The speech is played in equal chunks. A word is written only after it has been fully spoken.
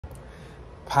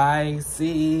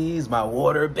Pisces, my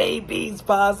water babies,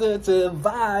 positive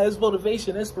vibes,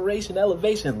 motivation, inspiration,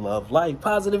 elevation, love, light,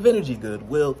 positive energy,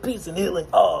 goodwill, peace, and healing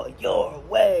all your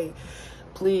way.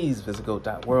 Please visit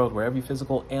GHOAT.WORLD, where every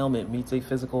physical ailment meets a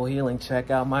physical healing.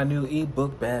 Check out my new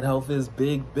ebook, Bad Health is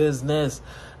Big Business.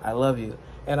 I love you,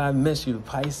 and I miss you,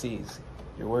 Pisces.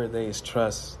 Your word today is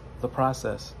trust the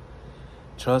process.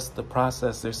 Trust the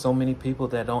process. There's so many people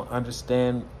that don't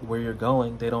understand where you're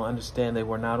going. They don't understand. They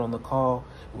were not on the call.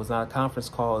 It was not a conference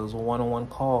call. It was a one-on-one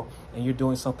call. And you're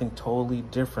doing something totally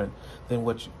different than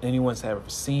what anyone's ever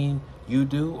seen you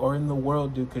do or in the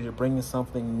world do, because you're bringing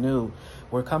something new.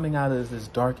 We're coming out of this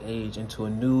dark age into a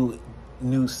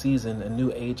new season, a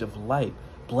new age of light,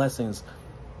 blessings,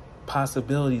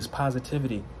 possibilities,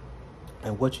 positivity.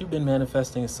 And what you've been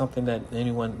manifesting is something that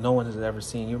no one has ever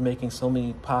seen. You're making so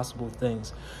many possible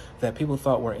things that people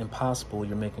thought were impossible,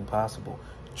 you're making possible.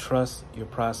 Trust your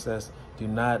process. Do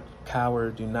not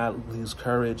cower. Do not lose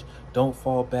courage. Don't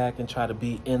fall back and try to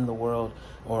be in the world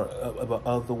or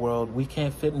of the world. We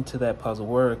can't fit into that puzzle.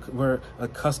 We're a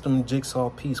custom jigsaw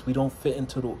piece. We don't fit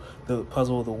into the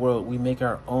puzzle of the world. We make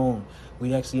our own.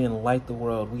 We actually enlighten the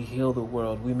world. We heal the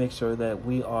world. We make sure that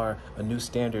we are a new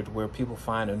standard where people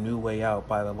find a new way out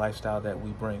by the lifestyle that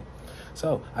we bring.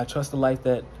 So I trust the life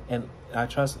I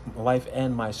trust life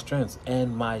and my strengths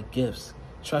and my gifts.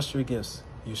 Trust your gifts,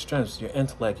 your strengths, your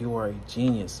intellect. You are a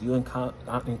genius. You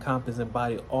encompass and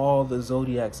embody all the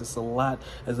zodiacs. It's a lot,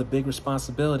 it's a big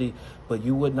responsibility, but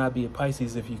you would not be a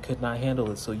Pisces if you could not handle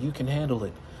it. So you can handle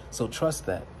it. So trust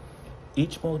that.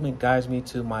 Each moment guides me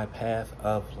to my path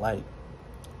of light.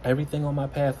 Everything on my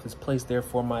path is placed there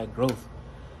for my growth.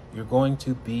 You're going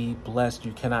to be blessed.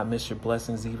 You cannot miss your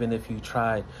blessings even if you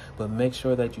tried. But make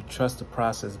sure that you trust the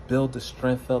process. Build the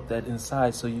strength up that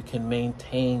inside so you can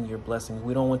maintain your blessings.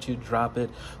 We don't want you to drop it,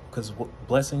 because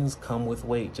blessings come with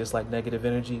weight. Just like negative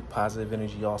energy, positive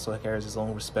energy also carries its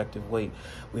own respective weight.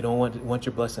 We don't want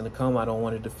your blessing to come. I don't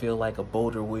want it to feel like a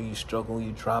boulder where you struggle,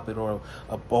 you drop it, or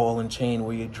a ball and chain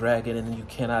where you drag it and you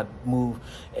cannot move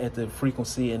at the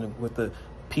frequency and with the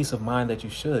peace of mind that you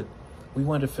should. We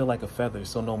want it to feel like a feather.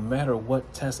 So no matter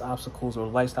what tests, obstacles, or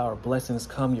lifestyle or blessings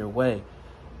come your way,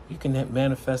 you can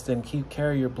manifest and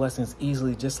carry your blessings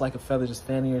easily, just like a feather, just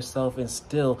fanning yourself and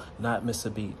still not miss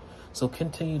a beat. So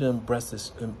continue to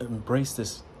embrace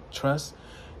this trust,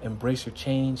 embrace your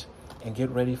change, and get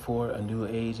ready for a new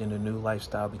age and a new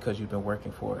lifestyle, because you've been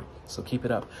working for it. So keep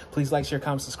it up. Please like, share,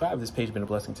 comment, subscribe. This page has been a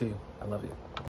blessing to you. I love you.